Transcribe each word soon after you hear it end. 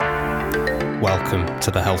Welcome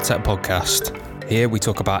to the Health Tech Podcast. Here we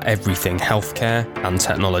talk about everything healthcare and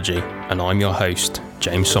technology, and I'm your host,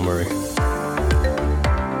 James Somaru.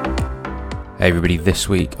 Hey everybody, this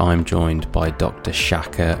week I'm joined by Dr.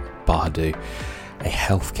 Shaka Bahadu, a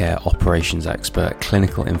healthcare operations expert,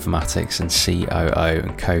 clinical informatics and COO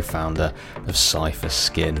and co-founder of Cipher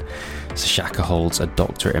Skin. So Shaka holds a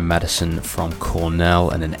doctorate in medicine from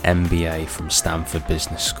Cornell and an MBA from Stanford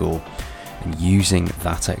Business School. And using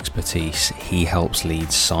that expertise, he helps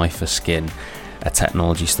lead Cipher Skin, a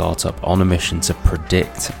technology startup on a mission to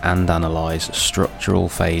predict and analyze structural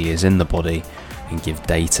failures in the body and give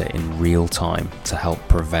data in real time to help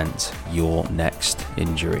prevent your next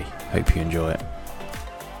injury. Hope you enjoy it.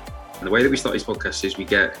 And the way that we start these podcasts is we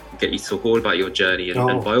get you to talk all about your journey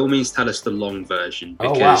and by all means tell us the long version,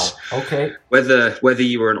 because Okay. whether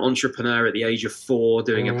you were an entrepreneur at the age of 4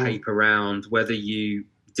 doing a paper round, whether you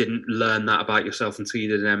didn't learn that about yourself until you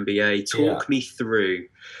did an MBA, talk me through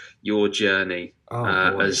your journey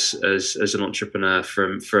as an entrepreneur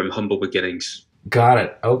from humble beginnings. Got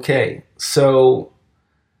it. Okay. So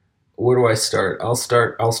where do I start? I'll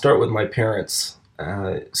start with my parents.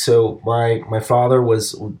 So my father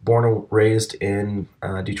was born and raised in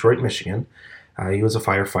Detroit, Michigan. He was a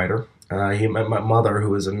firefighter. He met my mother,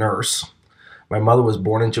 who was a nurse. My mother was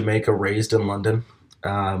born in Jamaica, raised in London.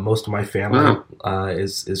 Most of my family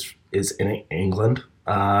is in England.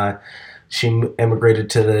 She emigrated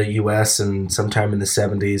to the U.S. and sometime in the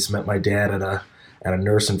 70s met my dad at a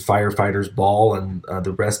nurse and firefighters ball, and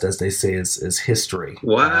the rest, as they say, is history.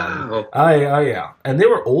 Wow. Yeah. And they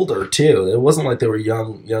were older too. It wasn't like they were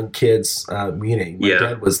young kids meeting. My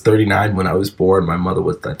dad was 39 when I was born. My mother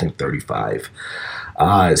was, I think, 35.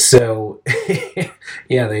 So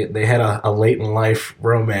yeah, they had a late in life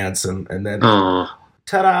romance, and then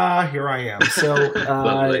ta-da, here I am. So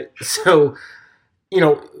so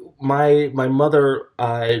my mother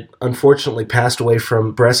unfortunately passed away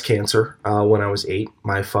from breast cancer when I was 8.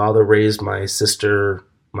 My father raised my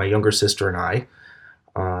younger sister, and I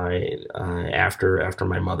after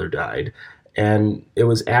my mother died. And it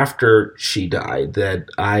was after she died that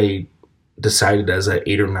I decided as an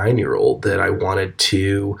 8 or 9-year-old that I wanted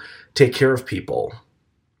to take care of people.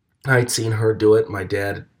 I'd seen her do it. My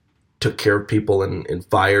dad took care of people in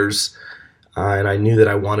fires. And I knew that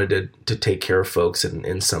I wanted to take care of folks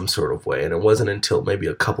in some sort of way. And it wasn't until maybe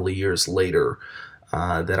a couple of years later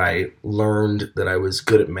that I learned that I was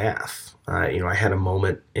good at math. I had a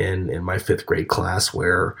moment in my 5th grade class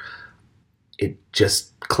where it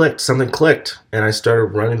just clicked. Something clicked. And I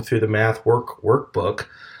started running through the math workbook,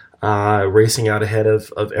 racing out ahead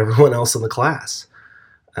of everyone else in the class.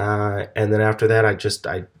 And then after that, I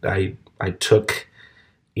took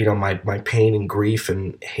my pain and grief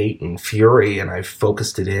and hate and fury, and I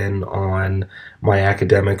focused it in on my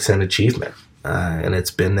academics and achievement. And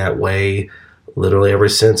it's been that way literally ever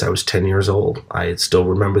since I was 10 years old. I still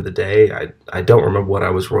remember the day. I don't remember what I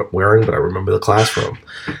was wearing, but I remember the classroom.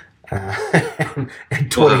 And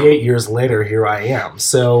 28 years later, here I am.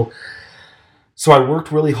 So I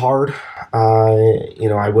worked really hard.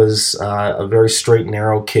 I was a very straight and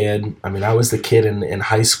narrow kid. I mean, I was the kid in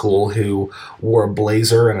high school who wore a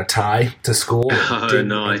blazer and a tie to school.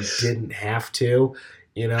 Nice. Didn't have to,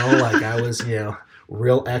 like I was,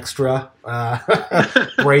 real extra,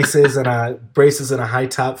 braces and a high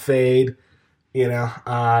top fade,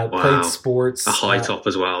 played sports. A high top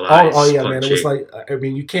as well. Yeah, man. It was like, I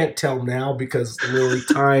mean, you can't tell now because literally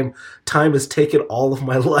time has taken all of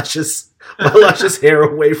my luscious hair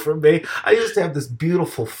away from me. I used to have this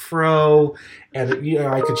beautiful fro, and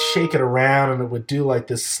I could shake it around, and it would do like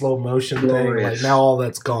this slow motion thing. Like now, all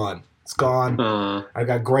that's gone. It's gone. I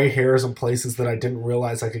got gray hairs in places that I didn't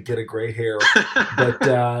realize I could get a gray hair.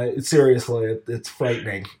 But seriously, it's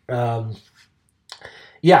frightening.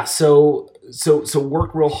 Yeah. So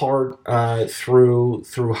worked real hard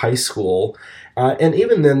through high school, and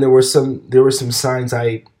even then there were some signs.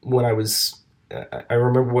 I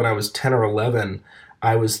remember when I was 10 or 11,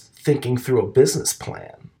 I was thinking through a business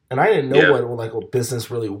plan, and I didn't know what business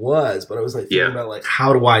really was, but I was thinking about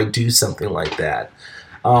how do I do something like that,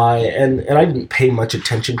 and I didn't pay much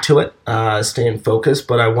attention to it, staying focused.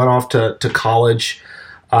 But I went off to college,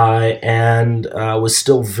 and was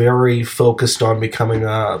still very focused on becoming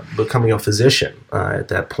a physician at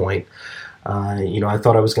that point. I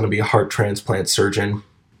thought I was going to be a heart transplant surgeon.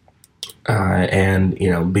 And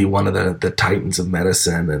be one of the titans of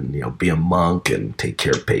medicine, and be a monk and take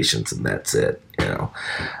care of patients, and that's it. But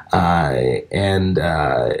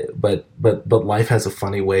life has a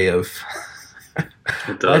funny way of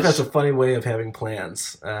life has a funny way of having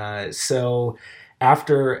plans. So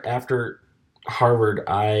after Harvard,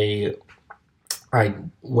 I I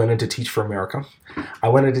went into Teach for America. I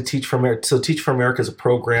went into Teach for America. So Teach for America is a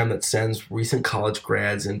program that sends recent college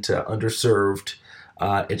grads into underserved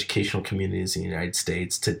educational communities in the United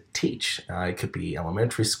States to teach. It could be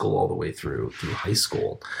elementary school all the way through high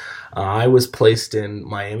school. I was placed in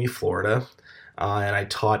Miami, Florida, and I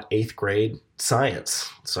taught 8th grade science.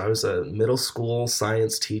 So I was a middle school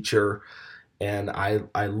science teacher. And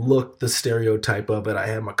I looked the stereotype of it. I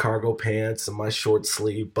had my cargo pants and my short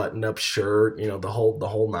sleeve button up shirt, the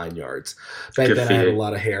whole 9 yards. Back then I had a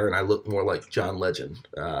lot of hair and I looked more like John Legend.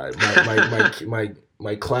 My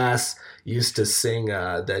class used to sing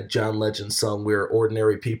that John Legend song, "We're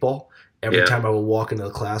Ordinary People," every time I would walk into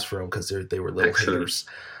the classroom because they were little haters.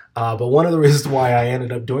 But one of the reasons why I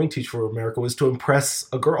ended up doing Teach for America was to impress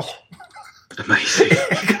a girl. Amazing.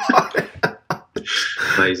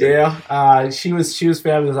 Amazing. Yeah, she was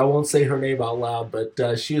fabulous. I won't say her name out loud,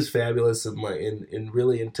 but she was fabulous and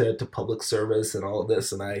really into public service and all of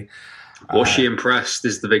this. And was she impressed?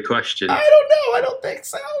 Is the big question. I don't know. I don't think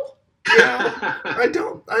so. Yeah, I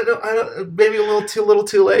don't. Maybe a little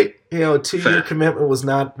too late. A 2-year commitment was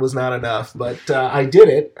not enough. But I did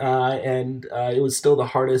it, and it was still the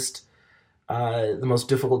hardest, the most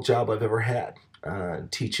difficult job I've ever had.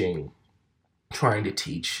 Trying to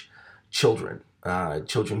teach children.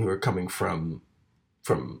 Children who are coming from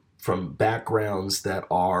backgrounds that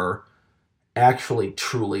are actually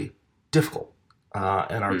truly difficult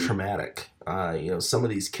and are traumatic. Some of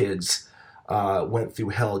these kids went through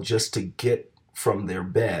hell just to get from their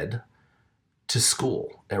bed to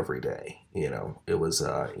school every day. It was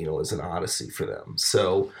an odyssey for them.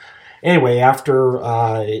 So anyway, after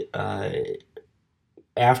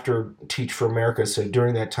Teach for America, so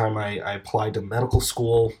during that time I applied to medical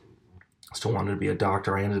school. Still wanted to be a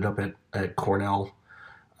doctor. I ended up at Cornell.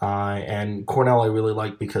 And Cornell I really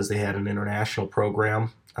liked because they had an international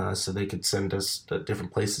program, so they could send us to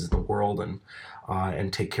different places in the world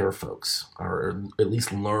and take care of folks, or at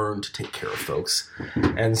least learn to take care of folks.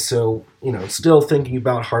 And so, still thinking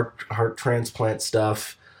about heart transplant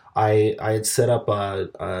stuff, I had set up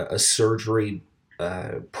a surgery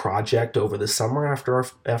project over the summer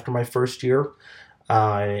after my first year,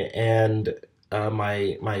 and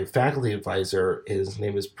my faculty advisor, his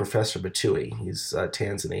name is Professor Batui. He's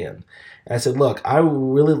Tanzanian. And I said, look, I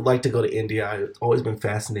would really like to go to India. I've always been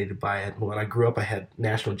fascinated by it. When I grew up, I had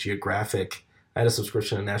National Geographic. I had a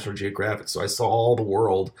subscription to National Geographic, so I saw all the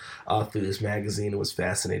world through this magazine and was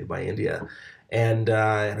fascinated by India. And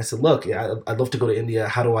I said, look, I'd love to go to India.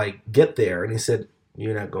 How do I get there? And he said,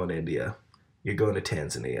 you're not going to India. You're going to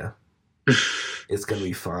Tanzania. It's going to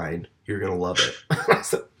be fine. You're going to love it. I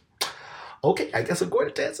said, okay, I guess I'm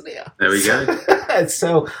going to Tanzania. There we go.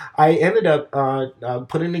 So I ended up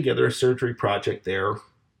putting together a surgery project there.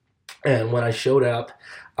 And when I showed up,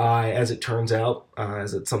 as it turns out,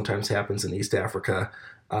 as it sometimes happens in East Africa,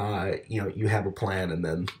 you have a plan and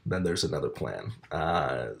then there's another plan.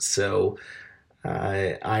 So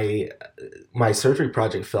my surgery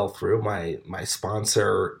project fell through. My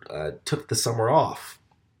sponsor took the summer off,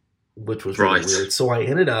 which was really weird. So I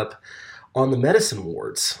ended up on the medicine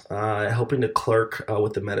wards, helping to clerk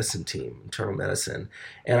with the medicine team, internal medicine.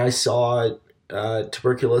 And I saw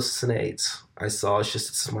tuberculosis and AIDS. I saw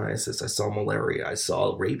schistosomiasis. I saw malaria. I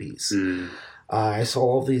saw rabies. I saw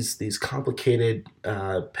all these complicated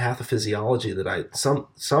pathophysiology that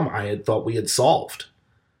some I had thought we had solved.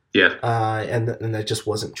 Yeah. And that just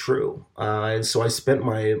wasn't true. And so I spent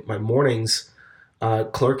my mornings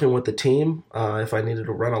clerking with the team. If I needed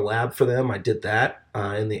to run a lab for them, I did that.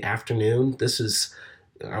 In the afternoon,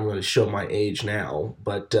 I'm going to show my age now,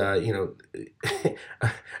 but I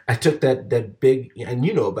took that big, and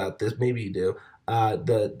you know about this, maybe you do,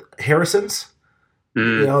 the Harrisons. I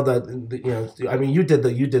mean, you did a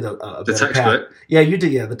the better textbook. path. Yeah, you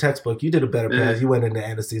did. Yeah, the textbook. You did a better path. You went into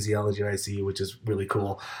anesthesiology and ICU, which is really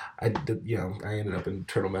cool. I did. I ended up in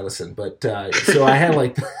internal medicine, but so I had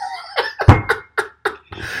like.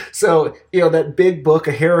 So, that big book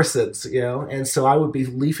of Harrison's, and so I would be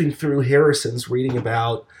leafing through Harrison's, reading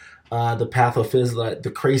about the pathophys,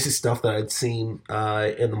 the crazy stuff that I'd seen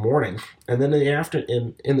in the morning. And then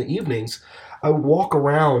in the evenings, I would walk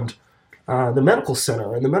around the medical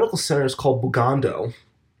center. And the medical center is called Bugando.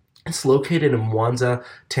 It's located in Mwanza,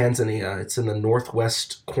 Tanzania. It's in the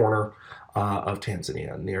northwest corner of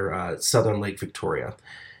Tanzania, near southern Lake Victoria.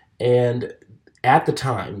 And at the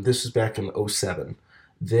time, this was back in 2007,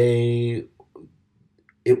 it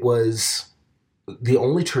was the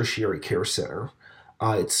only tertiary care center.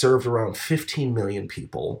 It served around 15 million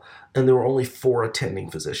people, and there were only 4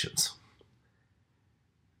 attending physicians.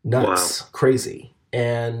 Nuts. Wow. Crazy.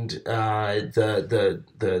 And the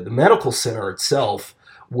medical center itself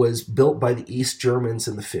was built by the East Germans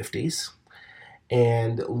in the 50s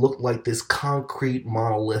and looked like this concrete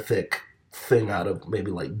monolithic thing out of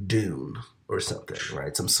maybe like Dune or something,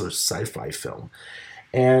 right? Some sort of sci-fi film.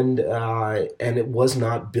 And it was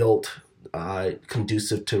not built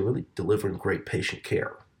conducive to really delivering great patient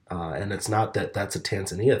care. And it's not that that's a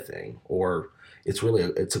Tanzania thing, or it's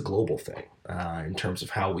a global thing in terms of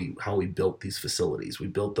how we built these facilities. We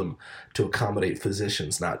built them to accommodate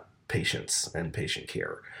physicians, not patients and patient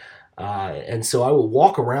care. And so I would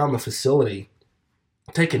walk around the facility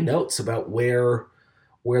taking notes about where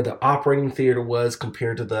the operating theater was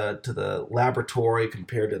compared to the laboratory,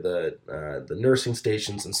 compared to the nursing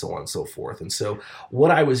stations, and so on and so forth. And so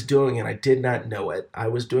what I was doing, and I did not know it, I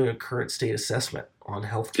was doing a current state assessment on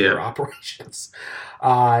healthcare operations.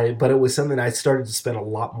 But it was something I started to spend a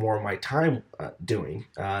lot more of my time doing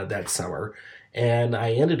that summer. And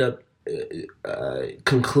I ended up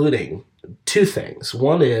concluding two things.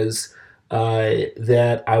 One is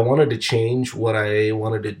that I wanted to change what I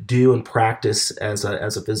wanted to do and practice as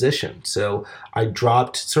a physician. So I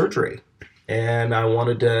dropped surgery, and I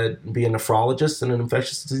wanted to be a nephrologist and an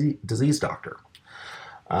infectious disease doctor.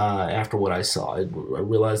 After what I saw, I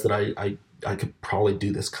realized that I could probably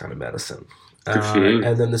do this kind of medicine.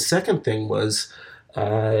 And then the second thing was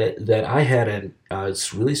that I had a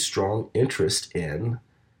really strong interest in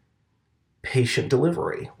patient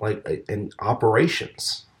delivery, like in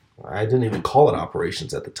operations. I didn't even call it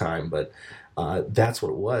operations at the time, but that's what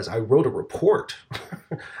it was. I wrote a report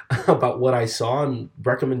about what I saw and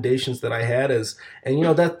recommendations that I had and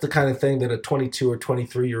that's the kind of thing that a 22 or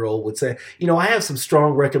 23-year-old would say, I have some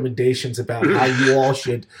strong recommendations about how you all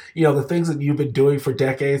should, the things that you've been doing for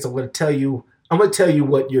decades. I'm going to tell you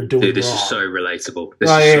what you're doing. Dude, this wrong. is so relatable. This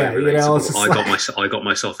is so relatable. I got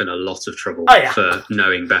myself in a lot of trouble for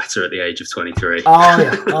knowing better at the age of 23.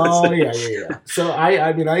 Yeah. So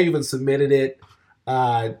I even submitted it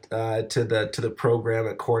to the program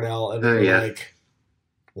at Cornell, and they were like,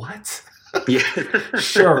 "What?" Yeah.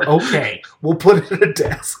 Sure, okay, we'll put it at a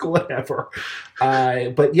desk, whatever.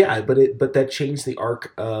 But that changed the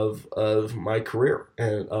arc of my career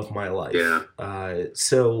and of my life. Yeah.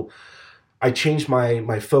 So I changed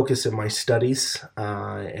my focus in my studies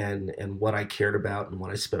and what I cared about and what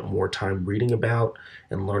I spent more time reading about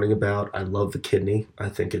and learning about. I love the kidney. I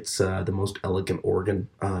think it's the most elegant organ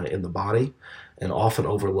in the body and often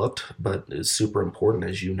overlooked, but is super important,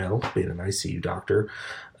 as you know, being an ICU doctor.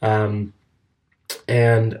 And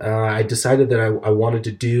I decided that I wanted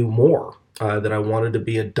to do more, that I wanted to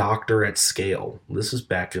be a doctor at scale. This is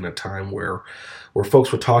back in a time where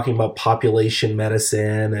folks were talking about population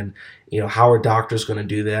medicine and, how are doctors going to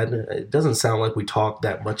do that? And it doesn't sound like we talk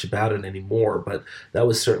that much about it anymore, but that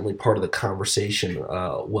was certainly part of the conversation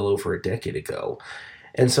well over a decade ago.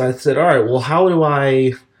 And so I said, all right, well, how do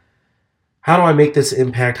I make this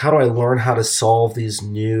impact? How do I learn how to solve these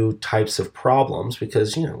new types of problems?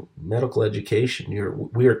 Because, medical education,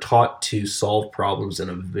 we are taught to solve problems in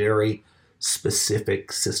a very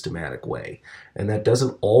specific, systematic way. And that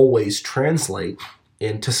doesn't always translate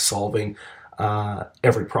into solving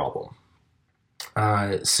every problem.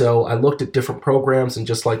 So I looked at different programs, and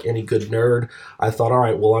just like any good nerd, I thought, all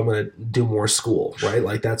right, well, I'm going to do more school, right?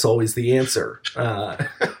 Like that's always the answer.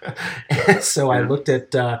 And so I looked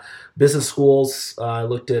at business schools, I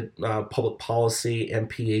looked at public policy,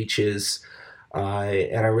 MPHs,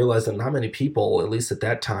 and I realized that not many people, at least at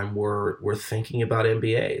that time, were thinking about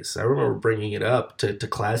MBAs. I remember bringing it up to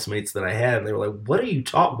classmates that I had, and they were like, what are you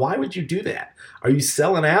taught? Why would you do that? Are you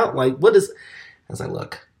selling out? Like, what is... I was like,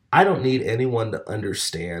 look, I don't need anyone to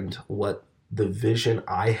understand what the vision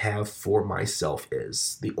I have for myself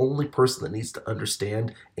is. The only person that needs to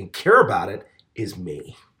understand and care about it is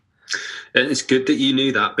me. And it's good that you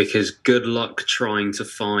knew that, because good luck trying to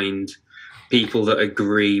find people that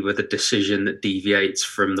agree with a decision that deviates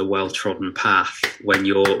from the well-trodden path when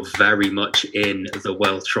you're very much in the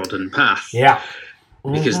well-trodden path. Yeah.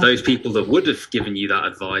 Because those people that would have given you that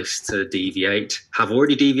advice to deviate have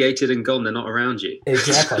already deviated and gone. They're not around you.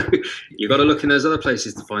 Exactly. So you got to look in those other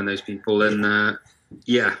places to find those people. And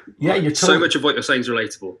you're so much of what you're saying is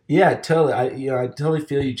relatable. Yeah, totally. I totally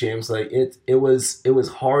feel you, James. Like it was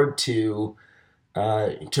hard to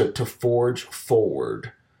forge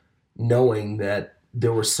forward, knowing that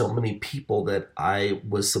there were so many people that I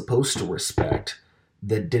was supposed to respect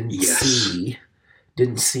that didn't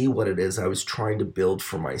see what it is I was trying to build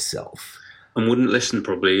for myself. And wouldn't listen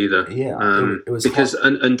probably either. Yeah, it was because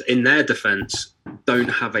and in their defense, don't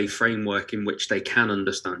have a framework in which they can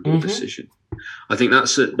understand your decision. I think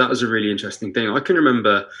that was a really interesting thing. I can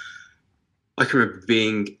remember I can remember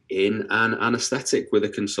being in an anaesthetic with a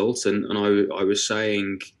consultant, and I was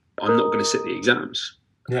saying, I'm not going to sit the exams.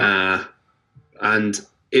 Yeah. And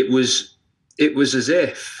it was as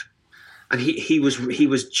if, and he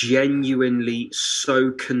was genuinely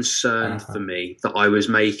so concerned for me that I was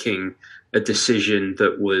making a decision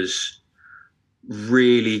that was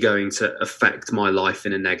really going to affect my life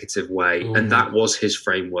in a negative way. And that was his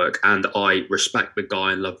framework. And I respect the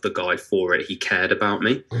guy and love the guy for it. He cared about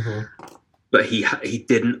me. But he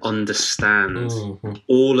didn't understand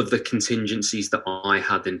all of the contingencies that I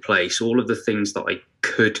had in place, all of the things that I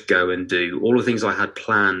could go and do, all of the things I had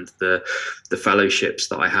planned, the fellowships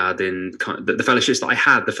that I had the fellowships that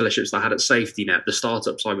I had at Safety Net, the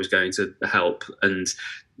startups I was going to help and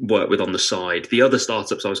work with on the side, the other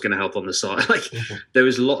startups I was going to help on the side. There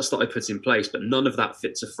was lots that I put in place, but none of that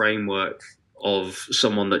fits a framework of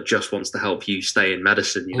someone that just wants to help you stay in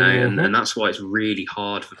medicine, and that's why it's really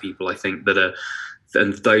hard for people, I think, that are,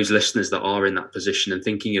 and those listeners that are in that position and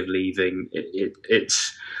thinking of leaving,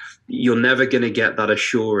 it's you're never going to get that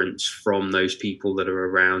assurance from those people that are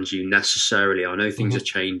around you necessarily. I know things are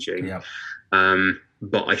changing,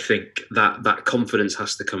 but I think that confidence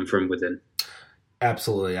has to come from within.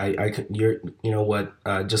 Absolutely.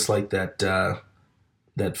 Just like that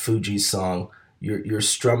Fuji song, you're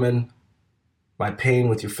strumming my pain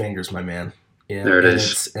with your fingers, my man. Yeah, there it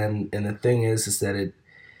is. And the thing is that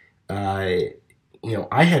I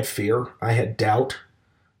had fear, I had doubt,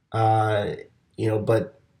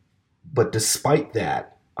 but despite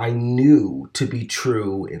that, I knew to be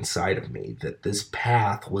true inside of me that this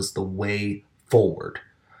path was the way forward.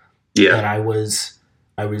 Yeah. And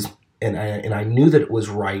I knew that it was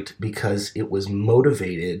right because it was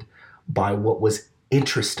motivated by what was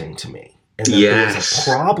interesting to me. And there was a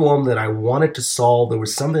problem that I wanted to solve. There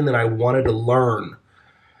was something that I wanted to learn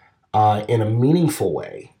in a meaningful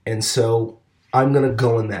way. And so I'm going to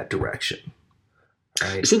go in that direction.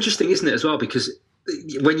 Right? It's interesting, isn't it, as well? Because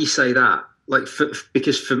when you say that, I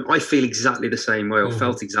feel exactly the same way, or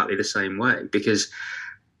felt exactly the same way. Because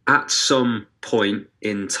at some point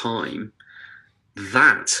in time,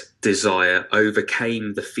 that desire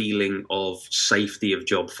overcame the feeling of safety of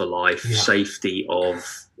job for life, safety of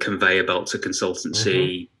conveyor belt to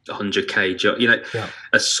consultancy, 100K job.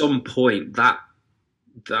 At some point that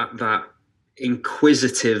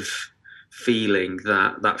inquisitive feeling,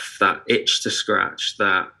 that itch to scratch,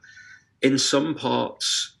 that in some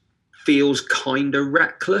parts feels kind of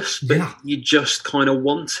reckless, but you just kind of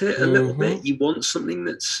want it a little bit. You want something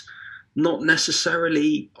that's not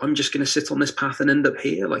necessarily, I'm just going to sit on this path and end up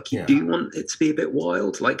here. Like you do want it to be a bit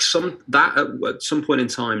wild. Like at some point in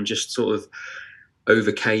time just sort of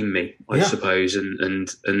overcame me, I suppose, and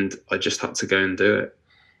I just had to go and do it.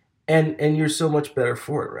 And you're so much better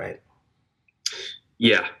for it, right?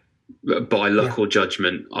 Yeah, by luck or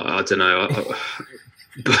judgment, I don't know.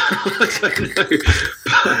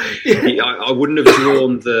 I wouldn't have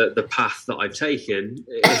drawn the path that I've taken.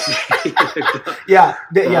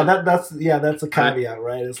 That's a caveat,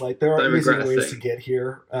 right? It's like there are easy ways to get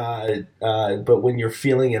here, but when you're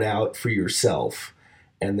feeling it out for yourself,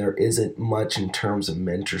 and there isn't much in terms of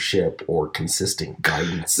mentorship or consistent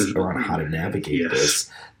guidance around how to navigate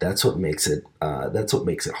this, that's what makes it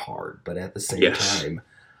hard. But at the same time,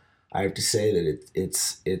 I have to say that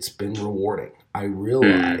it's been rewarding. I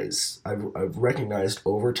realize I've recognized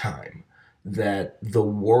over time that the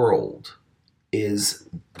world is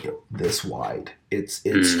this wide. It's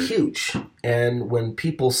huge. And when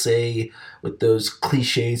people say with those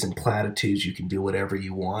cliches and platitudes, you can do whatever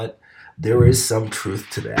you want, there is some truth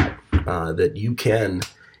to that. That you can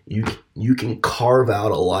carve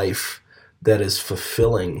out a life that is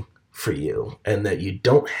fulfilling for you, and that you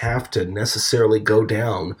don't have to necessarily go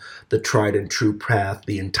down the tried and true path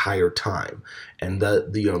the entire time. And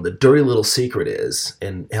the dirty little secret is,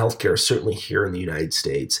 in healthcare, certainly here in the United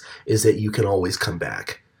States, is that you can always come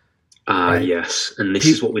back. Right? Yes, and this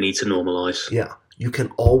is what we need to normalize. Yeah, you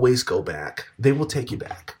can always go back. They will take you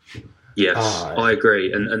back. Yes, I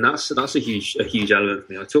agree, and that's a huge element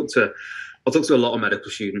for me. I talk to a lot of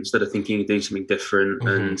medical students that are thinking of doing something different,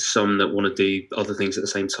 and some that want to do other things at the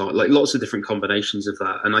same time, like lots of different combinations of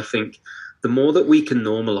that. And I think the more that we can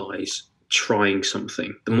normalize trying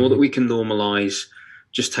something, the more that we can normalize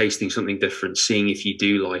just tasting something different, seeing if you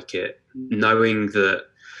do like it, knowing that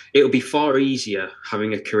it'll be far easier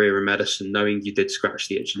having a career in medicine, knowing you did scratch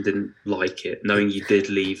the itch and didn't like it, knowing you did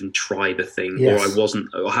leave and try the thing,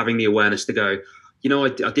 or having the awareness to go,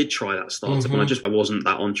 I did try that startup, and I wasn't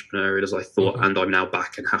that entrepreneurial as I thought, and I'm now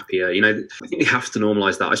back and happier. I think we have to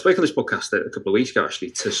normalize that. I spoke on this podcast a couple of weeks ago,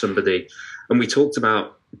 actually, to somebody, and we talked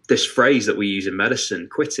about this phrase that we use in medicine,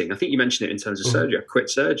 quitting. I think you mentioned it in terms of surgery. I quit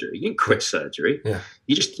surgery. You didn't quit surgery. Yeah.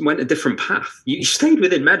 You just went a different path. You stayed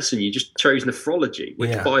within medicine. You just chose nephrology,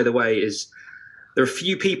 which, by the way, is... There are a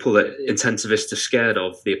few people that intensivists are scared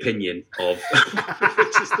of the opinion of,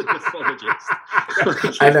 which is the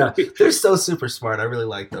nephrologist. I know. They're so super smart. I really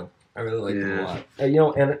like them. I really like them a lot.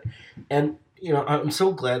 And I'm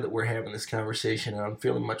so glad that we're having this conversation, and I'm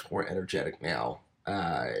feeling much more energetic now,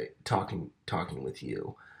 talking with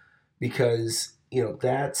you, because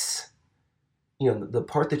that's the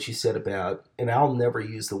part that you said about, and I'll never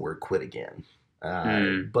use the word quit again,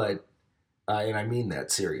 but and I mean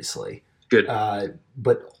that seriously. Good.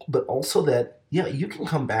 But also that, you can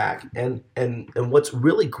come back, and what's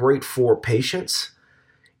really great for patients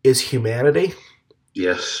is humanity.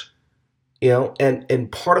 Yes.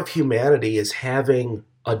 And part of humanity is having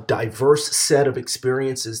a diverse set of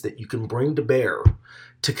experiences that you can bring to bear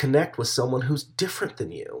to connect with someone who's different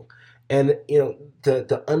than you. And,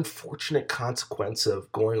 the unfortunate consequence of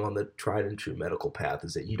going on the tried and true medical path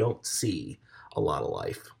is that you don't see a lot of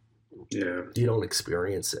life. Yeah. You don't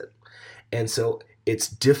experience it. And so it's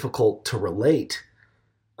difficult to relate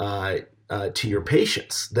to your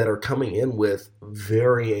patients that are coming in with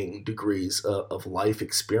varying degrees of life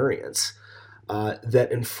experience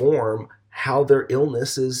that inform how their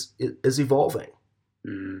illness is evolving,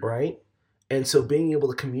 right? And so being able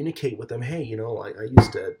to communicate with them, hey, I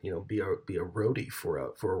used to be a roadie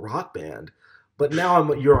for a rock band, but now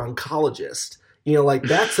I'm your oncologist.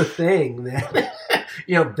 That's a thing that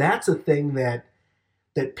that's a thing that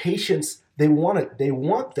patients, they want it. They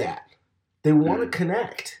want that. They want to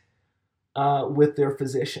connect with their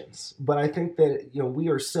physicians. But I think that we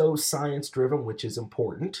are so science driven, which is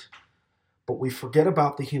important, but we forget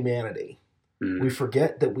about the humanity. We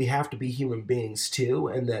forget that we have to be human beings too,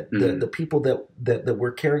 and that the people that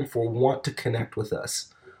we're caring for want to connect with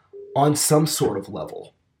us on some sort of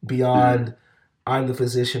level beyond I'm the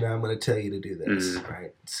physician and I'm going to tell you to do this,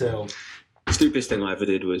 right? So. The stupidest thing I ever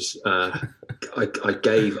did was I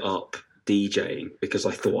gave up DJing because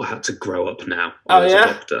I thought I had to grow up now. I was a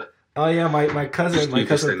doctor. Oh yeah, my cousin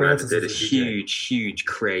Francis did a huge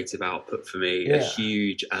creative output for me, a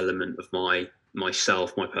huge element of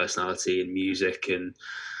myself, my personality in music, and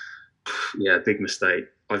big mistake.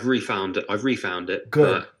 I've refound it.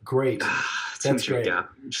 Good, great. That's great. Gap.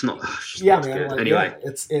 It's not. Man. Anyway,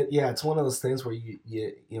 it's one of those things where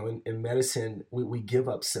you in medicine we give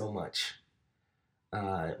up so much.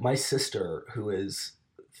 My sister, who is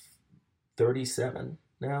 37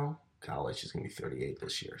 now, college, she's going to be 38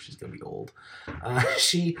 this year. She's going to be old.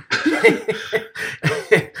 She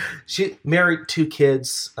married 2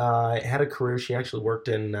 kids, had a career. She actually worked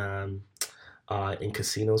in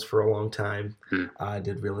casinos for a long time,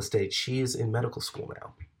 did real estate. She's in medical school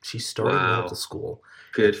now. She started medical school.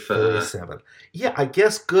 Good for 37. Yeah, I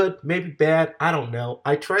guess good, maybe bad. I don't know.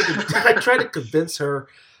 I tried to convince her.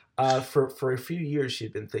 For a few years,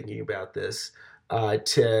 she'd been thinking about this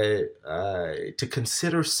to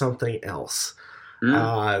consider something else.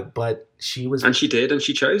 But she was, and she did, and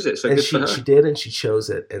she chose it. So good for her. She did, and she chose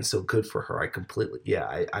it, and so good for her. I completely,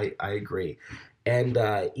 I agree. And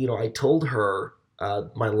I told her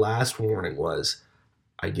my last warning was,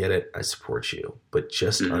 I get it, I support you, but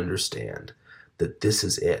just understand that this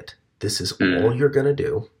is it. This is all you're gonna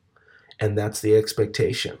do, and that's the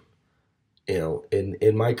expectation.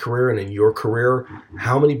 In my career and in your career,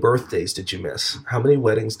 how many birthdays did you miss? How many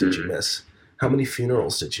weddings did you miss? How many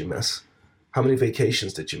funerals did you miss? How many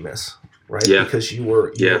vacations did you miss? Right? Yeah. Because you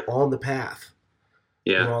were on the path.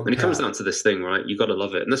 Yeah. And it comes down to this thing, right? You got to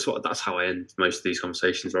love it. And that's how I end most of these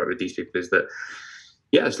conversations, right, with these people, is that,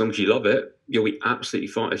 as long as you love it, you'll be absolutely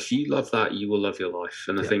fine. If you love that, you will love your life.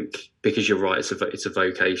 And I think, because you're right, it's a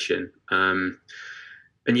vocation.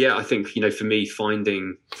 And I think, for me,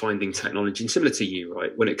 finding technology, and similar to you,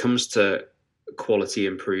 right, when it comes to quality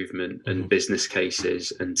improvement and business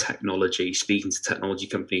cases and technology, speaking to technology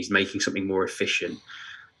companies, making something more efficient,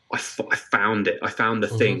 I found it. I found the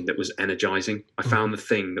thing that was energizing. I found the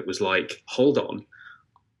thing that was like, hold on,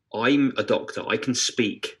 I'm a doctor. I can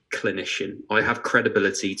speak clinician. I have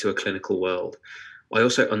credibility to a clinical world. I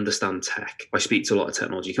also understand tech. I speak to a lot of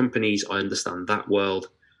technology companies. I understand that world.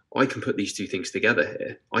 I can put these two things together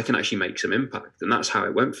here. I can actually make some impact. And that's how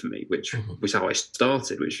it went for me, which was how I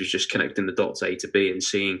started, which was just connecting the dots A to B and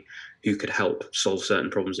seeing who could help solve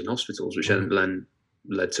certain problems in hospitals, which then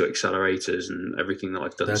led to accelerators and everything that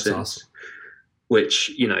I've done since. Awesome.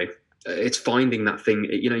 Which, it's finding that thing.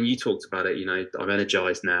 You talked about it. I'm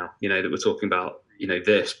energized now. That we're talking about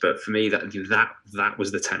this, but for me that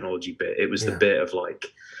was the technology bit. It was the bit of like,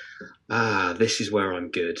 this is where I'm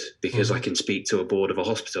good, because I can speak to a board of a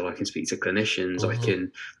hospital, I can speak to clinicians,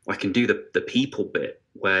 I can do the people bit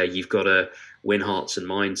where you've got to win hearts and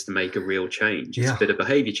minds to make a real change. It's a bit of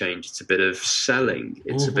behavior change, it's a bit of selling,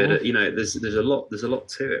 it's a bit of there's a lot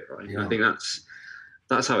to it, right? I think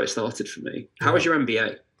that's how it started for me. How was your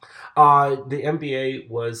MBA? The MBA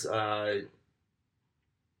was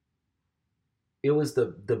it was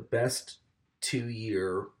the best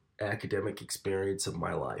 2-year academic experience of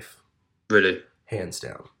my life. Really? Hands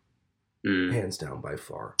down. Hands down by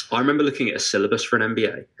far. I remember looking at a syllabus for an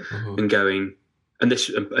MBA and going, and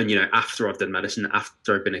after I've done medicine,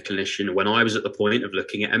 after I've been a clinician, when I was at the point of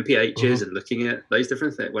looking at MPHs and looking at those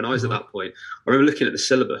different things, when I was at that point, I remember looking at the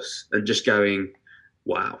syllabus and just going,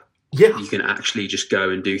 wow. Yeah. You can actually just go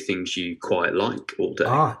and do things you quite like all day.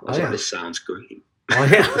 I was like, this sounds great. Oh,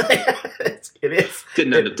 yeah. It is.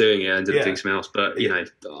 Didn't end up doing it, ended up doing something else, but it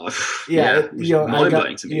was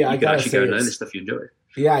mind-blowing to me. You could actually go and learn the stuff you enjoy.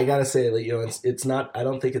 Yeah, I gotta say that it's not. I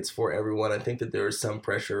don't think it's for everyone. I think that there is some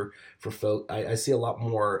pressure for folk. I see a lot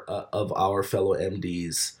more of our fellow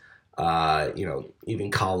MDs,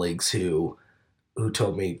 even colleagues who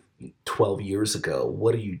told me 12 years ago,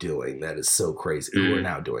 "What are you doing? That is so crazy." Who are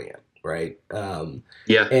now doing it, right? And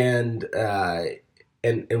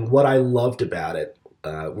what I loved about it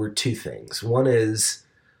were two things. One is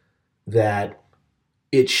that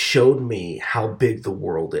it showed me how big the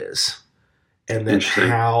world is, and then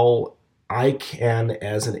how I can,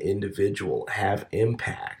 as an individual, have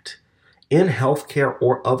impact in healthcare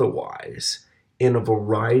or otherwise in a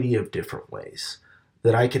variety of different ways.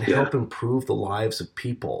 That I can help improve the lives of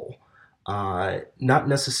people, not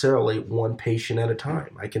necessarily one patient at a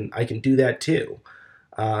time. I can do that too.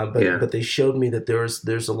 But they showed me that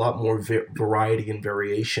there's a lot more variety and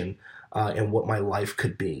variation in what my life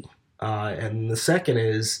could be. And the second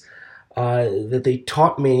is that they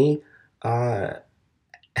taught me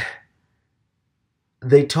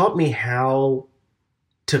how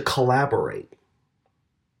to collaborate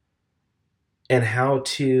and how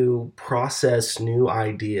to process new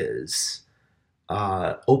ideas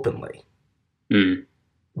openly,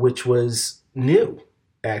 which was new.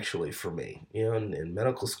 Actually, for me, in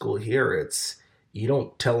medical school here, it's you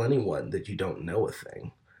don't tell anyone that you don't know a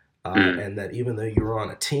thing, and that even though you're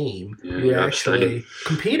on a team, you're actually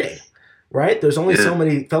competing, right? There's only so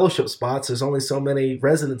many fellowship spots. There's only so many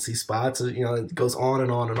residency spots. It goes on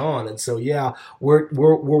and on and on. And so, we're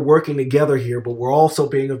working together here, but we're also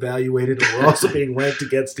being evaluated, and we're also being ranked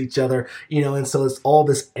against each other. And so it's all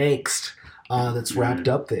this angst that's wrapped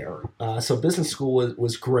up there. So business school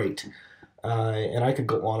was great. And I could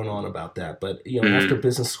go on and on about that. But, after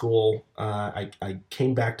business school, I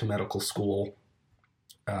came back to medical school,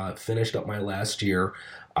 finished up my last year.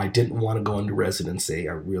 I didn't want to go into residency.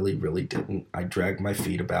 I really, really didn't. I dragged my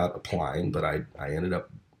feet about applying, but I ended up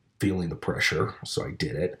feeling the pressure, so I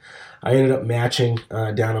did it. I ended up matching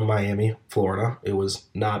down in Miami, Florida. It was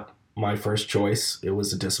not my first choice. It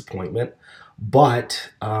was a disappointment.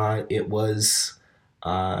 But it was...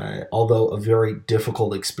 although a very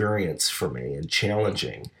difficult experience for me and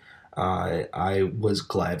challenging, I was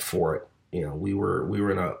glad for it. We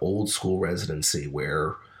were in an old school residency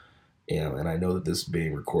where, and I know that this is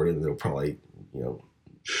being recorded, and they'll probably,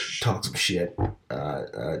 talk some shit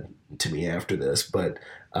to me after this, but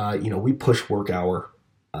we push work hour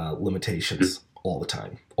limitations all the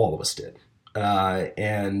time. All of us did,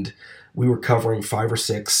 and we were covering 5 or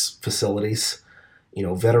 6 facilities.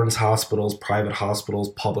 Veterans hospitals, private hospitals,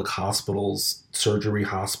 public hospitals, surgery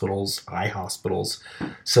hospitals, eye hospitals.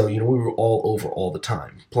 So, we were all over all the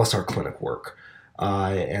time, plus our clinic work.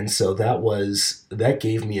 And so that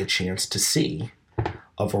gave me a chance to see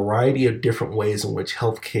a variety of different ways in which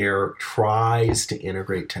healthcare tries to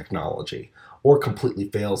integrate technology or completely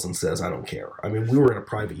fails and says, I don't care. I mean, we were in a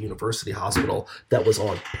private university hospital that was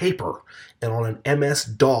on paper and on an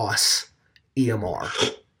MS-DOS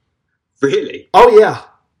EMR. Really? Oh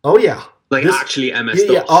yeah. Like actually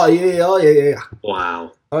MS-DOS? Yeah. Oh yeah.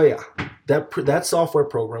 Wow. Oh yeah. That software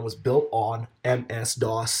program was built on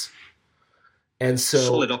MS-DOS, and so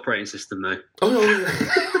solid operating system though. Oh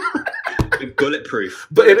yeah. Bulletproof.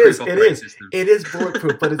 But it is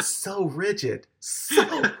bulletproof, but it's so rigid.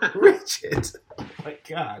 Oh my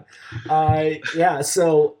god.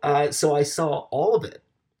 So I saw all of it,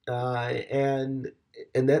 and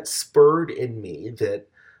that spurred in me that.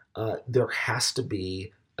 There has to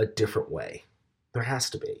be a different way. There has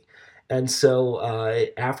to be. And so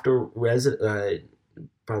after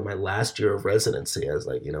probably my last year of residency, I was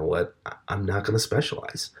like, you know what? I'm not going to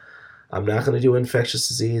specialize. I'm not going to do infectious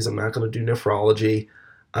disease. I'm not going to do nephrology.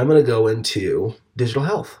 I'm going to go into digital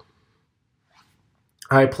health.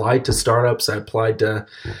 I applied to startups. I applied to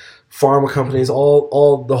pharma companies,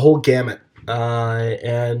 all the whole gamut.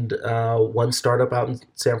 And one startup out in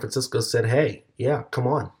San Francisco said, "Hey, yeah, come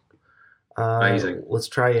on. Amazing. Let's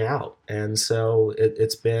try you out." And so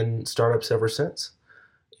it's been startups ever since.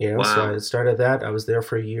 Wow. So I started that. I was there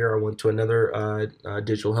for a year. I went to another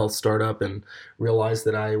digital health startup and realized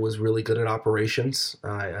that I was really good at operations.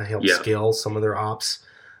 I helped scale some of their ops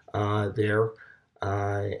there.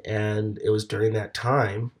 And it was during that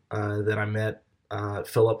time that I met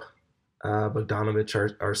Philip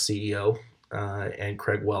Bogdanovich, our CEO, and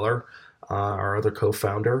Craig Weller, our other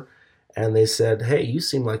co-founder. And they said, "Hey, you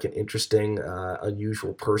seem like an interesting,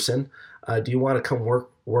 unusual person. Do you want to come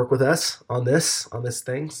work with us on this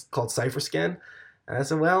thing called Cipher Scan?" And I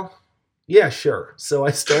said, "Well, yeah, sure." So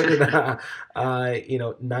I started,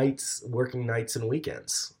 working nights and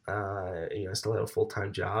weekends. I still had a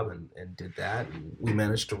full-time job and did that. And we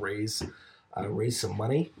managed to raise some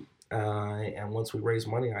money. And once we raised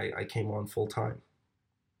money, I came on full-time.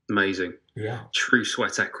 Amazing. Yeah. True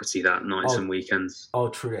sweat equity, that nights and weekends. Oh,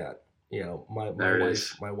 true that.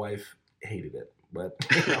 My wife hated it, but.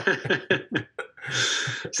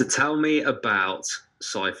 So tell me about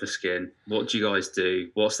Cipher Skin. What do you guys do?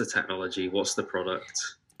 What's the technology? What's the product?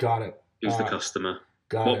 Got it. Who's the customer?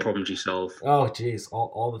 What problem do you solve? Oh, geez,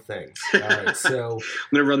 all the things. All right, so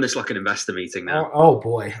I'm going to run this like an investor meeting now. Oh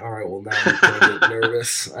boy. All right. Well, now I'm going to get nervous.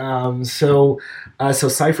 So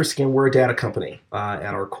Cipher Skin, we're a data company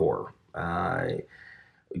at our core.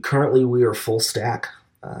 Currently, we are full stack.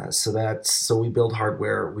 So we build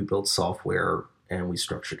hardware, we build software, and we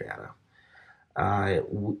structure data.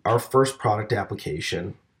 Our first product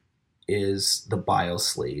application is the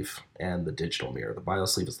BioSleeve and the digital mirror. The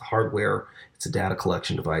BioSleeve is the hardware. It's a data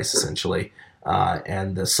collection device, essentially.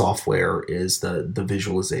 And the software is the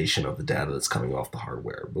visualization of the data that's coming off the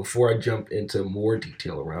hardware. Before I jump into more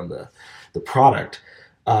detail around the product,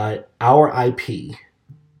 our IP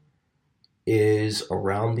is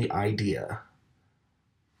around the idea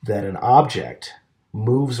that an object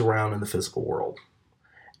moves around in the physical world,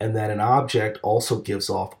 and that an object also gives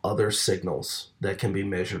off other signals that can be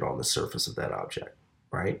measured on the surface of that object,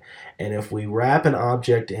 right? And if we wrap an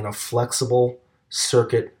object in a flexible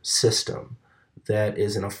circuit system that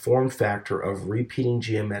is in a form factor of repeating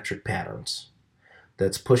geometric patterns,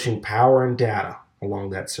 that's pushing power and data along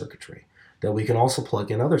that circuitry, that we can also plug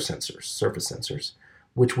in other sensors, surface sensors,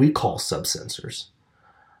 which we call subsensors.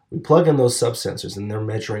 We plug in those subsensors and they're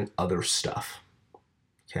measuring other stuff,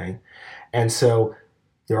 okay? And so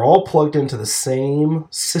they're all plugged into the same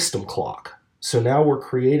system clock. So now we're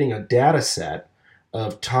creating a data set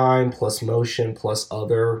of time plus motion plus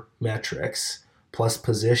other metrics plus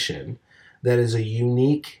position that is a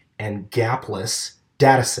unique and gapless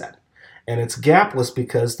data set. And it's gapless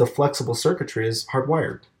because the flexible circuitry is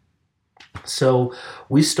hardwired. So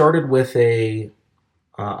we started with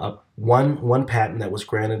one patent that was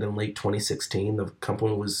granted in late 2016. The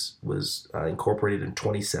company was incorporated in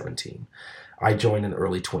 2017. I joined in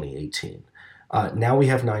early 2018. Now we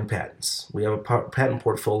have 9 patents. We have a patent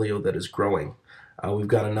portfolio that is growing. We've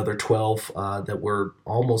got another 12 that we're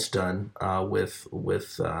almost done with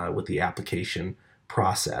the application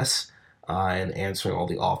process and answering all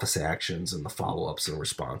the office actions and the follow-ups and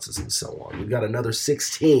responses and so on. We've got another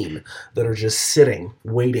 16 that are just sitting,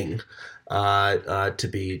 waiting to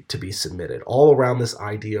be submitted. All around this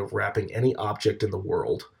idea of wrapping any object in the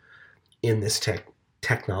world in this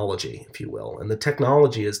technology, if you will. And the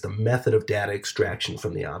technology is the method of data extraction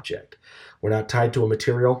from the object. We're not tied to a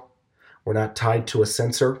material. We're not tied to a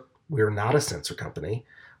sensor. We're not a sensor company.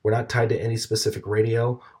 We're not tied to any specific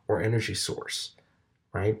radio or energy source,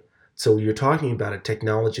 right? So you're talking about a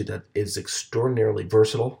technology that is extraordinarily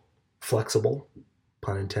versatile, flexible,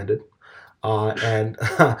 pun intended, and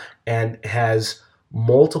has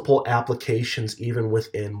multiple applications even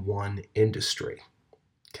within one industry,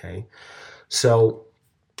 okay? So,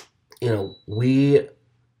 we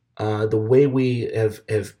the way we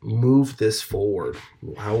have moved this forward,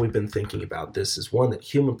 how we've been thinking about this is one that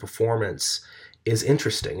human performance is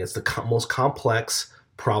interesting. It's the most complex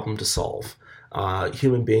problem to solve.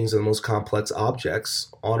 Human beings are the most complex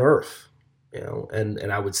objects on Earth,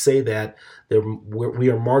 and I would say that we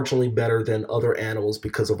are marginally better than other animals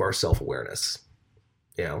because of our self-awareness.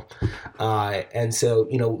 And so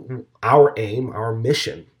our aim, our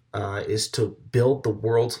mission, is to build the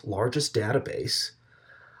world's largest database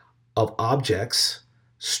of objects,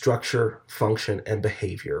 structure, function, and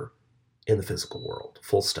behavior in the physical world,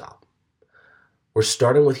 full stop. We're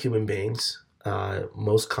starting with human beings,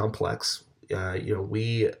 most complex.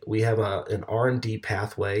 We have an R&D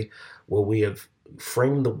pathway where we have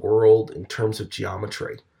framed the world in terms of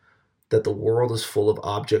geometry, that the world is full of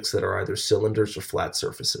objects that are either cylinders or flat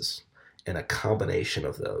surfaces, and a combination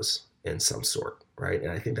of those in some sort, right?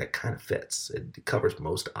 And I think that kind of fits. It covers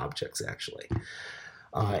most objects, actually.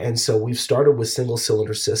 And so we've started with single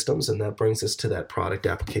cylinder systems, and that brings us to that product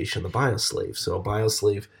application, the biosleeve. So a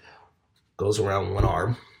biosleeve goes around one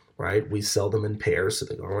arm, right? We sell them in pairs, so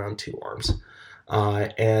they go around two arms.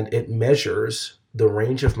 And it measures the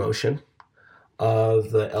range of motion of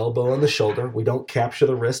the elbow and the shoulder. We don't capture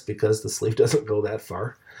the wrist because the sleeve doesn't go that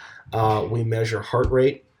far. We measure heart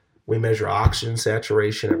rate. We measure oxygen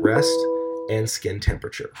saturation at rest and skin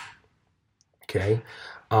temperature. Okay.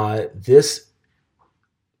 This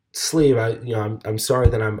sleeve, I'm sorry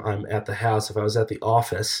that I'm at the house. If I was at the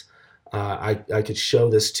office, I could show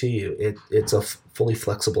this to you. It's a fully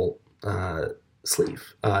flexible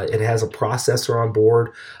sleeve. It has a processor on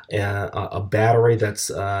board, a battery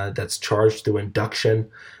that's charged through induction.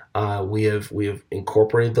 We have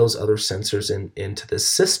incorporated those other sensors into this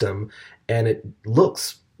system, and it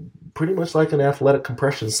looks pretty much like an athletic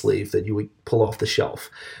compression sleeve that you would pull off the shelf.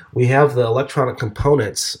 We have the electronic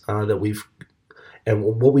components that we've. And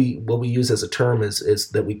what we use as a term is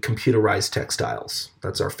that we computerize textiles.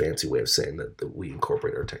 That's our fancy way of saying that we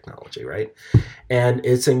incorporate our technology, right? And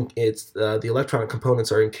the electronic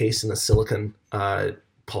components are encased in a silicon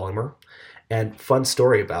polymer. And fun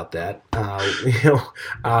story about that,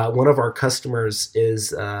 one of our customers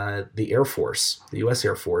is the Air Force, the U.S.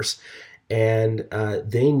 Air Force, and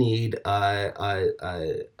they need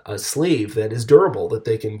a sleeve that is durable, that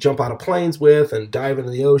they can jump out of planes with and dive into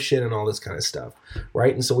the ocean and all this kind of stuff,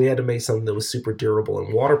 right? And so we had to make something that was super durable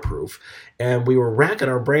and waterproof. And we were racking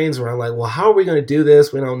our brains around like, well, how are we going to do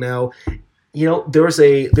this? We don't know. There is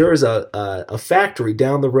a factory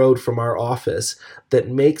down the road from our office that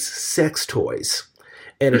makes sex toys.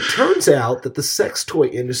 And it turns out that the sex toy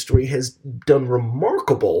industry has done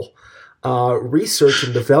remarkable research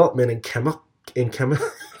and development in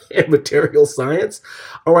and material science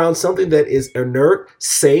around something that is inert,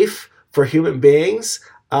 safe for human beings,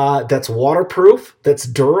 that's waterproof, that's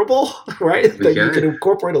durable, right? That you can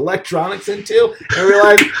incorporate electronics into. And we're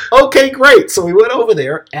like, okay, great. So we went over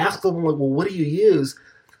there, asked them, like, well, what do you use?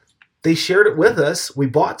 They shared it with us. We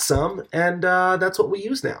bought some, and that's what we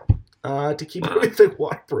use now to keep everything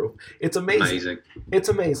waterproof. It's amazing. It's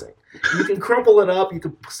amazing. You can crumple it up. You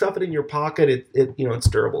can stuff it in your pocket. It's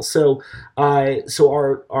durable. So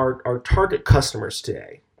our target customers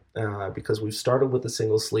today, because we've started with the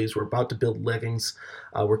single sleeves, we're about to build leggings.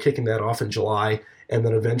 We're kicking that off in July, and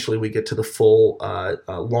then eventually we get to the full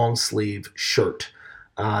long sleeve shirt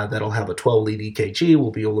that'll have a 12 lead EKG.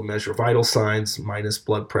 We'll be able to measure vital signs, minus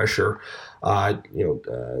blood pressure,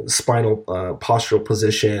 spinal postural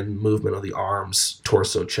position, movement of the arms,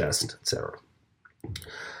 torso, chest, etc.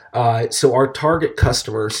 So our target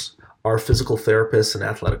customers are physical therapists and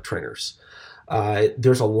athletic trainers.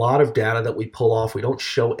 There's a lot of data that we pull off. We don't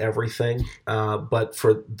show everything, but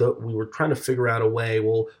we were trying to figure out a way,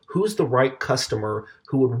 well, who's the right customer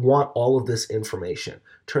who would want all of this information?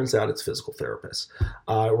 Turns out it's physical therapists.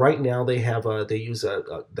 Right now they use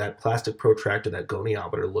that plastic protractor, that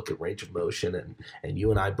goniometer, to look at range of motion, and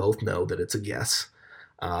you and I both know that it's a guess.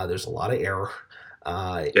 There's a lot of error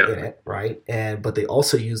in it, right? But they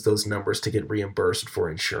also use those numbers to get reimbursed for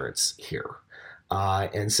insurance here.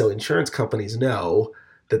 And so insurance companies know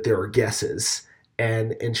that there are guesses,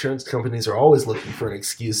 and insurance companies are always looking for an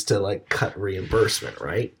excuse to cut reimbursement,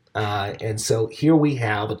 right? And so here we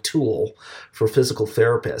have a tool for physical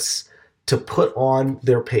therapists to put on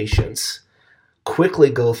their patients,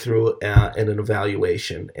 quickly go through an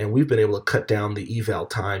evaluation, and we've been able to cut down the eval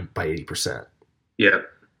time by 80%. Yeah.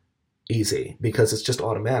 Easy, because it's just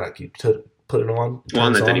automatic. You put it on.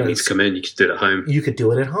 One, they don't even need to come in. You could do it at home. You could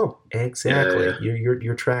do it at home. Exactly. Yeah.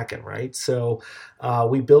 You're tracking, right? So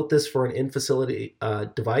we built this for an in-facility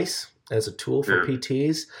device as a tool for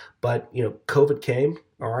PTs, but COVID came.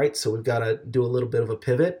 All right, so we've got to do a little bit of a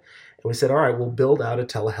pivot, and we said, all right, we'll build out a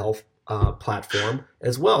telehealth platform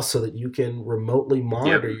as well, so that you can remotely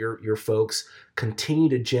monitor your folks, continue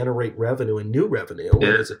to generate revenue and new revenue. And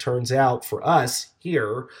as it turns out, for us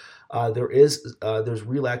here, there's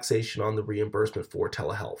relaxation on the reimbursement for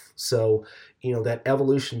telehealth. So, that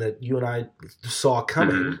evolution that you and I saw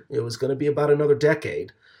coming, it was going to be about another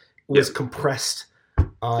decade, was compressed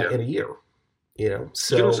in a year.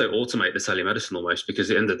 So you can also automate the telemedicine almost, because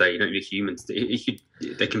at the end of the day, you don't need humans.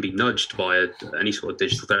 They can be nudged by any sort of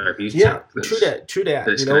digital therapeutic. Yeah, true that.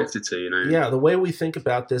 That's connected to, Yeah, the way we think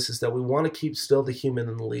about this is that we want to keep still the human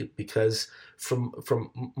in the loop, because from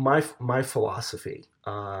my philosophy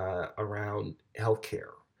around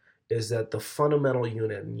healthcare is that the fundamental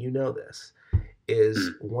unit, and this,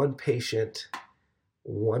 is one patient,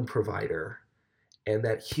 one provider, and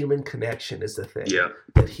that human connection is the thing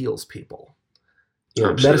that heals people.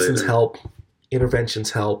 Medicines help,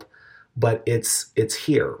 interventions help, but it's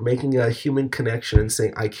here, making a human connection and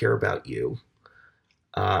saying, I care about you.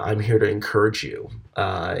 I'm here to encourage you.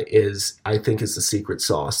 I think is the secret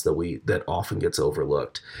sauce that often gets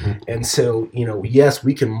overlooked. And so, yes,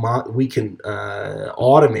 we can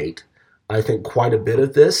automate, I think, quite a bit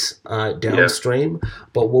of this downstream. Yeah.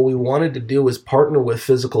 But what we wanted to do is partner with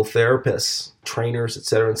physical therapists, trainers, et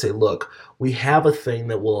cetera, and say, look, we have a thing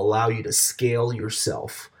that will allow you to scale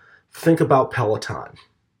yourself. Think about Peloton,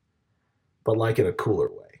 but like in a cooler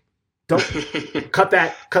way. Don't cut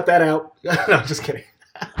that out. No, just kidding.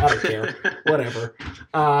 I don't care. Whatever.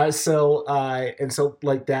 So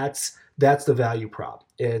that's the value prop.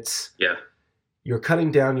 It's you're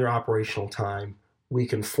cutting down your operational time. We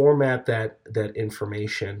can format that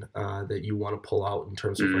information that you want to pull out in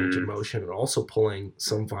terms of range of motion, and also pulling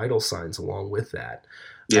some vital signs along with that.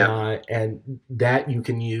 Yeah. And that you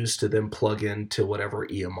can use to then plug into whatever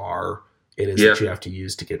EMR it is that you have to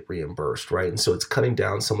use to get reimbursed, right? And so it's cutting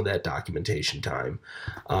down some of that documentation time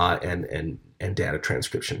and data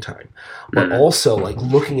transcription time. But also, like,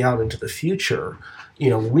 looking out into the future,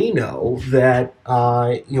 we know that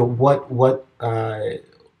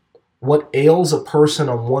what ails a person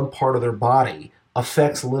on one part of their body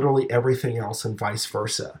affects literally everything else, and vice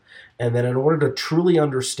versa. And then in order to truly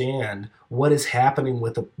understand what is happening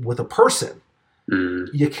with a person,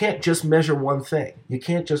 you can't just measure one thing. You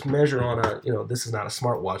can't just measure on this is not a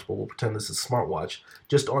smartwatch, but we'll pretend this is a smartwatch,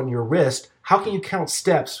 just on your wrist. How can you count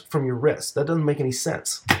steps from your wrist? That doesn't make any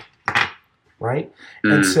sense, right?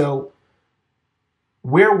 And so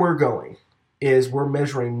where we're going is we're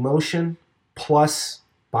measuring motion plus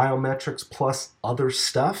biometrics plus other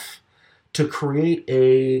stuff to create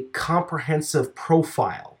a comprehensive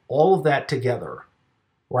profile, all of that together,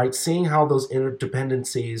 right? Seeing how those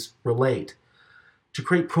interdependencies relate to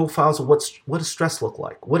create profiles of what does stress look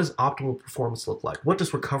like? What does optimal performance look like? What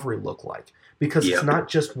does recovery look like? Because it's not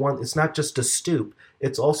just a stoop.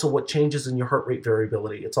 It's also what changes in your heart rate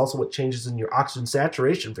variability. It's also what changes in your oxygen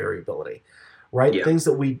saturation variability, right? Yeah. Things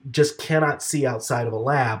that we just cannot see outside of a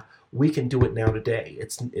lab. We can do it now today.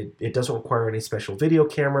 It doesn't require any special video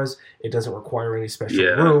cameras. It doesn't require any special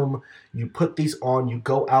room. You put these on, you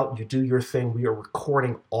go out, you do your thing. We are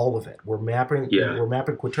recording all of it. We're mapping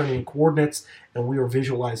quaternion coordinates, and we are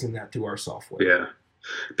visualizing that through our software. Yeah.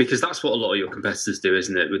 Because that's what a lot of your competitors do,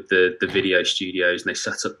 isn't it? With the video studios, and they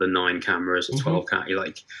set up the 9 cameras or 12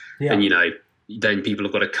 cameras, and then people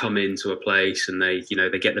have got to come into a place, and they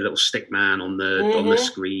get the little stick man on the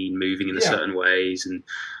screen moving in certain ways, and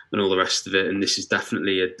all the rest of it. And this is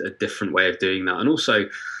definitely a different way of doing that. And also,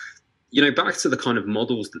 back to the kind of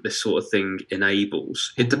models that this sort of thing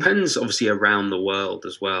enables, it depends obviously around the world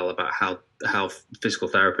as well about how physical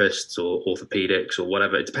therapists or orthopedics or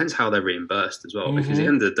whatever, it depends how they're reimbursed as well. Because at the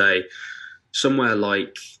end of the day, somewhere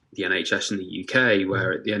like the NHS in the UK,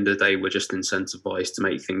 where at the end of the day we're just incentivized to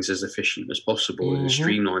make things as efficient as possible and as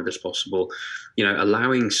streamlined as possible,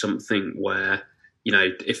 allowing something where,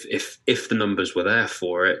 if the numbers were there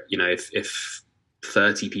for it, if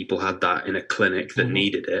 30 people had that in a clinic that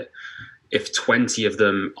needed it, if 20 of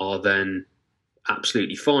them are then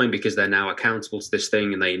absolutely fine because they're now accountable to this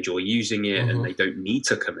thing and they enjoy using it and they don't need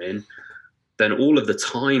to come in, then all of the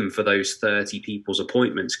time for those 30 people's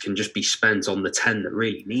appointments can just be spent on the 10 that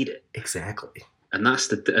really need it. Exactly. And that's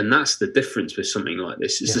the difference with something like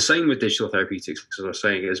this. It's the same with digital therapeutics, as I was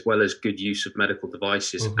saying, as well as good use of medical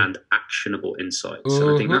devices and actionable insights. And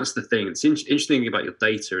I think that's the thing. It's interesting about your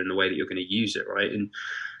data and the way that you're going to use it, right? And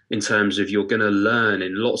in terms of you're going to learn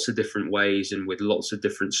in lots of different ways and with lots of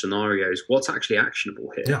different scenarios what's actually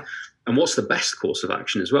actionable here and what's the best course of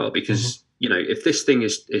action as well. Because, if this thing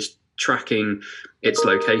is tracking its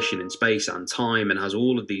location in space and time and has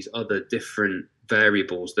all of these other different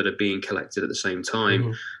variables that are being collected at the same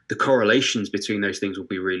time, the correlations between those things will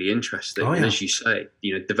be really interesting. And as you say,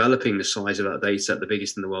 developing the size of that data set, the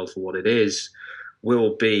biggest in the world for what it is,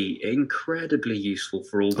 will be incredibly useful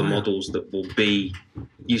for all the models that will be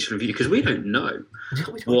useful for you, because we don't know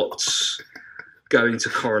what's going to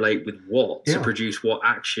correlate with what to produce what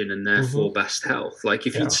action and therefore best health. Like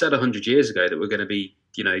if you'd said 100 years ago that we're going to be,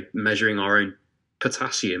 measuring our own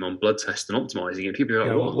potassium on blood tests and optimizing it. People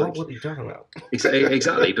are like, what are you talking about?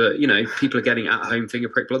 Exactly. But, people are getting at-home finger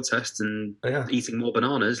prick blood tests and eating more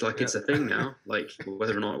bananas. Like, it's a thing now. Like,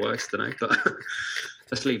 whether or not it works, I don't know. But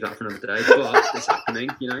let's leave that for another day. But it's happening,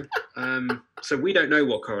 So we don't know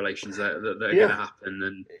what correlations that are going to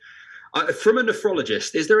happen. And from a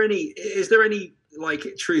nephrologist, is there any like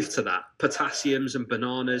truth to that? Potassiums and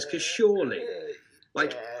bananas? Because surely,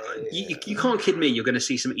 like, you can't kid me. You're going to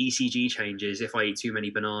see some ECG changes if I eat too many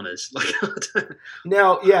bananas. Like,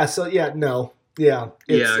 no.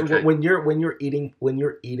 Okay. When you're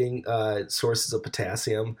eating sources of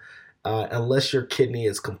potassium, unless your kidney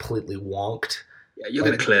is completely wonked. Yeah, you're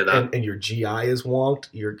going to clear that, and your GI is wonked.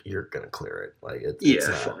 You're going to clear it. Like it's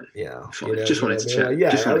fine. Yeah, fine. Just wanted to check.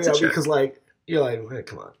 Because like you're like, hey,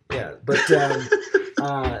 come on, yeah. But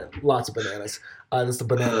lots of bananas. That's the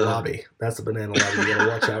banana lobby. That's the banana lobby. You got to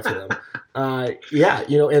watch out for them.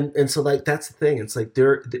 And so like that's the thing. It's like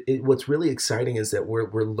what's really exciting is that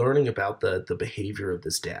we're learning about the behavior of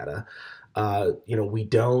this data.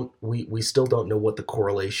 We still don't know what the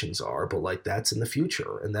correlations are, but like that's in the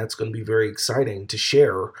future, and that's going to be very exciting to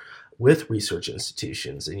share with research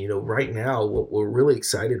institutions. And right now, what we're really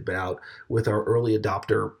excited about with our early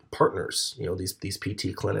adopter partners, these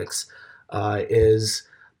PT clinics, is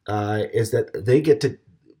that they get to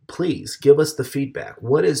please give us the feedback.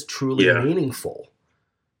 What is truly meaningful,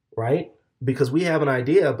 right? Because we have an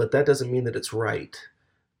idea, but that doesn't mean that it's right.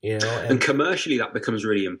 And commercially that becomes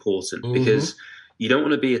really important because you don't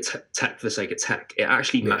want to be a tech for the sake of tech. It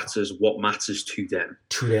actually matters what matters to them.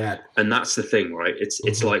 True that. And that's the thing, right?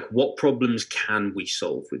 It's like, what problems can we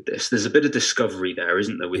solve with this? There's a bit of discovery there,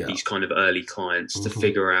 isn't there, with these kind of early clients to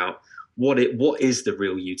figure out what is the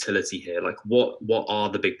real utility here? Like, what are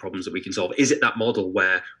the big problems that we can solve? Is it that model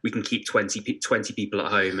where we can keep 20 people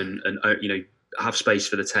at home and have space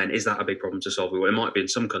for the 10? Is that a big problem to solve? Well, it might be in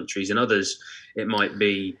some countries. In others, it might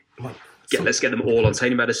be let's get them all on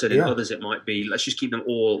telemedicine. In others, it might be let's just keep them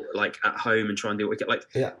all like at home and try and do what we get. Like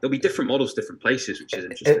there'll be different models, different places, which is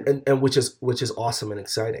interesting, and which is awesome and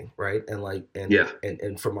exciting, right?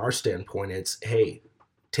 And from our standpoint, it's hey,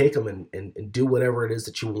 take them and do whatever it is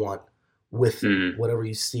that you want with whatever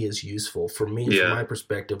you see as useful. For me, from my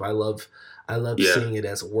perspective, I love seeing it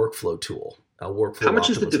as a workflow tool. How much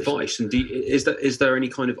is the device, and is there any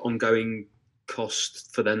kind of ongoing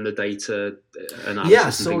cost for then the data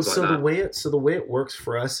analysis? The way it works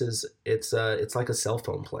for us is it's like a cell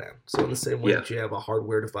phone plan. So in the same way that you have a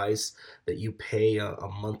hardware device that you pay a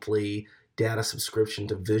monthly data subscription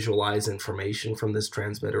to visualize information from this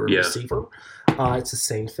transmitter or receiver, it's the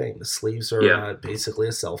same thing. The sleeves are basically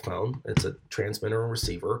a cell phone. It's a transmitter and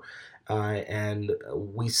receiver. And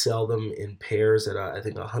we sell them in pairs at I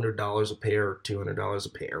think $100 a pair, $200 a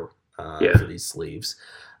pair for these sleeves,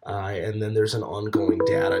 and then there's an ongoing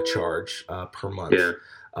data charge per month.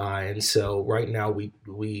 And so right now we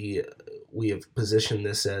have positioned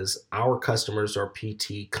this as our customers are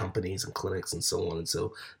PT companies and clinics and so on, and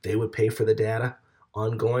so they would pay for the data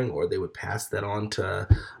ongoing, or they would pass that on to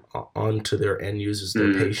their end users,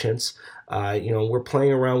 their patients. We're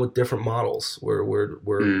playing around with different models.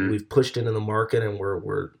 We've pushed into the market, and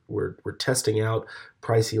we're testing out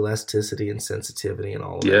price elasticity and sensitivity and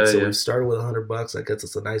all of that. So we've started with $100. That gets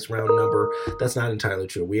us a nice round number. That's not entirely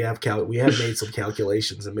true. We have made some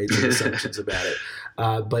calculations and made some assumptions about it.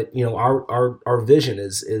 But our vision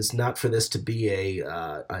is not for this to be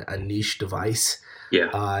a niche device.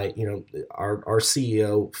 Our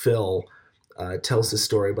CEO Phil tells the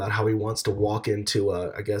story about how he wants to walk into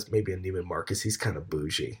I guess maybe a Neiman Marcus. He's kind of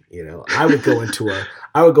bougie, I would go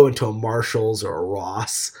into a Marshalls or a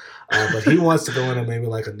Ross, but he wants to go into maybe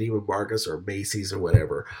like a Neiman Marcus or Macy's or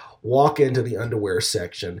whatever. Walk into the underwear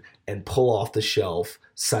section and pull off the shelf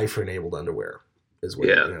Cipher enabled underwear is what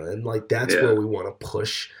and like that's where we want to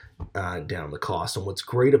push down the cost. And what's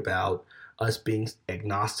great about us being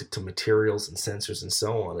agnostic to materials and sensors and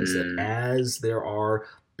so on is that as there are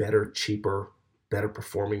better, cheaper, better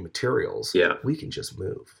performing materials, we can just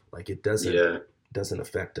move. Like it doesn't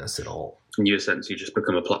affect us at all. In your sense, you just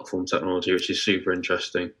become a platform technology, which is super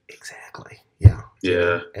interesting. Exactly. Yeah.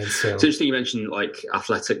 And so it's interesting you mentioned like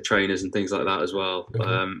athletic trainers and things like that as well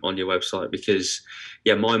on your website, because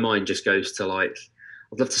my mind just goes to like,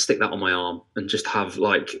 I'd love to stick that on my arm and just have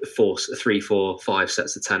like 3, 4, 5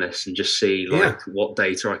 sets of tennis and just see like what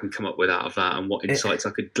data I can come up with out of that and what insights I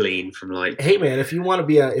could glean from like. Hey man, if you want to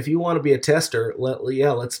be a tester,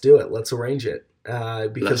 let's do it. Let's arrange it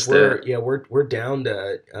because we're down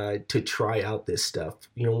to try out this stuff.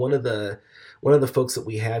 One of the folks that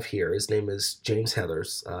we have here, his name is James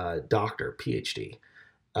Heathers, doctor, PhD,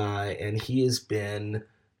 and he has been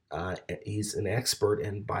he's an expert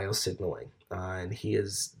in biosignaling, and he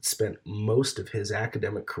has spent most of his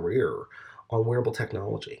academic career on wearable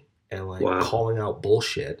technology and calling out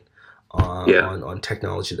bullshit on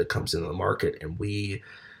technology that comes into the market. And we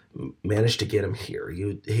managed to get him here.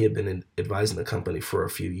 He had been advising the company for a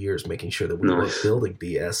few years, making sure that we weren't building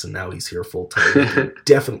BS, and now he's here full time.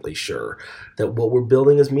 Definitely sure that what we're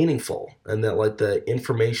building is meaningful, and that like the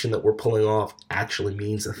information that we're pulling off actually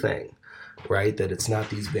means a thing, right? That it's not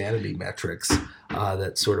these vanity metrics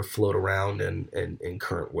that sort of float around in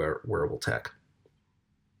current wearable tech.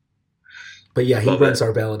 But yeah, he runs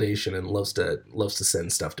our validation and loves to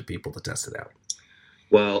send stuff to people to test it out.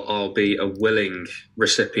 Well, I'll be a willing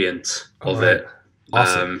recipient of it.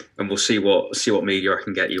 Awesome. And we'll see what media I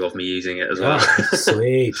can get you of me using it as well.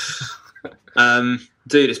 Sweet.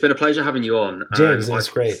 Dude, it's been a pleasure having you on. James, that's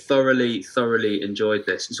great. Thoroughly enjoyed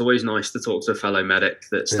this. It's always nice to talk to a fellow medic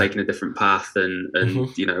that's taken a different path and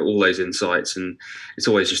you know, all those insights. And it's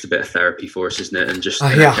always just a bit of therapy for us, isn't it? And just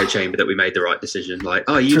an echo chamber that we made the right decision. Like,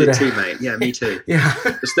 oh, you did too, mate. Yeah, me too.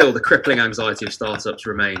 But still, the crippling anxiety of startups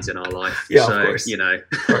remains in our life. Yeah, so, of course. You know.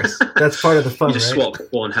 Of course. That's part of the fun, you just swap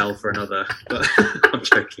one hell for another. But I'm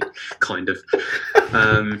joking, kind of.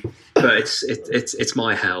 But it's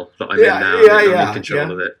my hell that I'm in now. I'm in control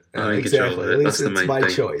of it. I'm in control of it. That's the main thing.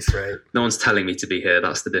 Choice, right? No one's telling me to be here.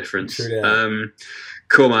 That's the difference. True.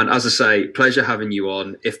 Cool, man. As I say, pleasure having you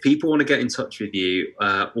on. If people want to get in touch with you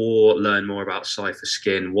or learn more about Cipher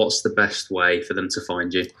Skin, what's the best way for them to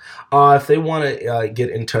find you? If they want to get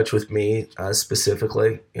in touch with me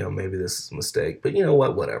specifically, you know, maybe this is a mistake, but you know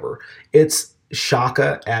what? Whatever. It's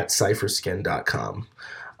Shaka@cipherskin.com.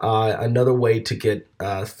 Another way to get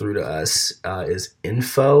through to us is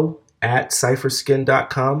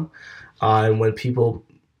info@cipherskin.com. And when people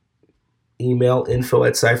email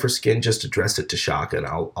info@cipherskin, just address it to Shaka and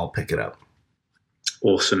I'll pick it up.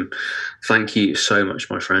 Awesome. Thank you so much,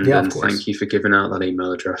 my friend. Yeah, and thank you for giving out that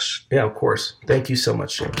email address. Yeah, of course. Thank you so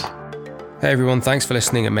much, James. Hey everyone, thanks for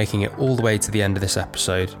listening and making it all the way to the end of this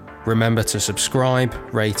episode. Remember to subscribe,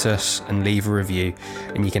 rate us, and leave a review.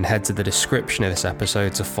 And you can head to the description of this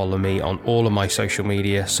episode to follow me on all of my social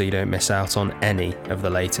media so you don't miss out on any of the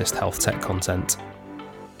latest health tech content.